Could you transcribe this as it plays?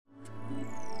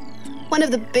One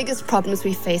of the biggest problems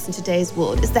we face in today's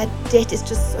world is that debt is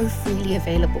just so freely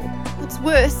available. What's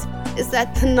worse is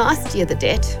that the nastier the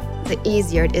debt, the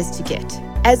easier it is to get.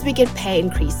 As we get pay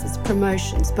increases,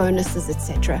 promotions, bonuses,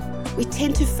 etc., we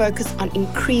tend to focus on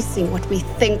increasing what we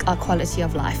think our quality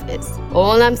of life is.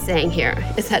 All I'm saying here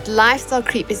is that lifestyle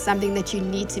creep is something that you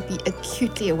need to be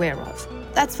acutely aware of.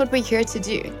 That's what we're here to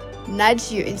do, nudge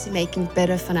you into making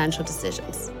better financial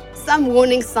decisions. Some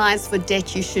warning signs for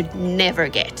debt you should never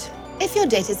get. If your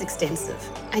debt is extensive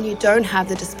and you don't have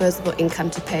the disposable income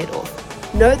to pay it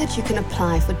off, know that you can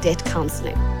apply for debt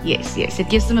counselling. Yes. It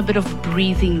gives them a bit of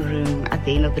breathing room at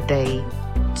the end of the day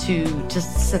to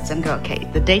just sit and go, okay,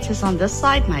 the debt is on this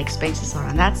side, my expenses are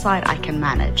on that side, I can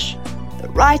manage. The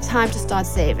right time to start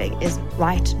saving is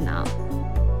right now.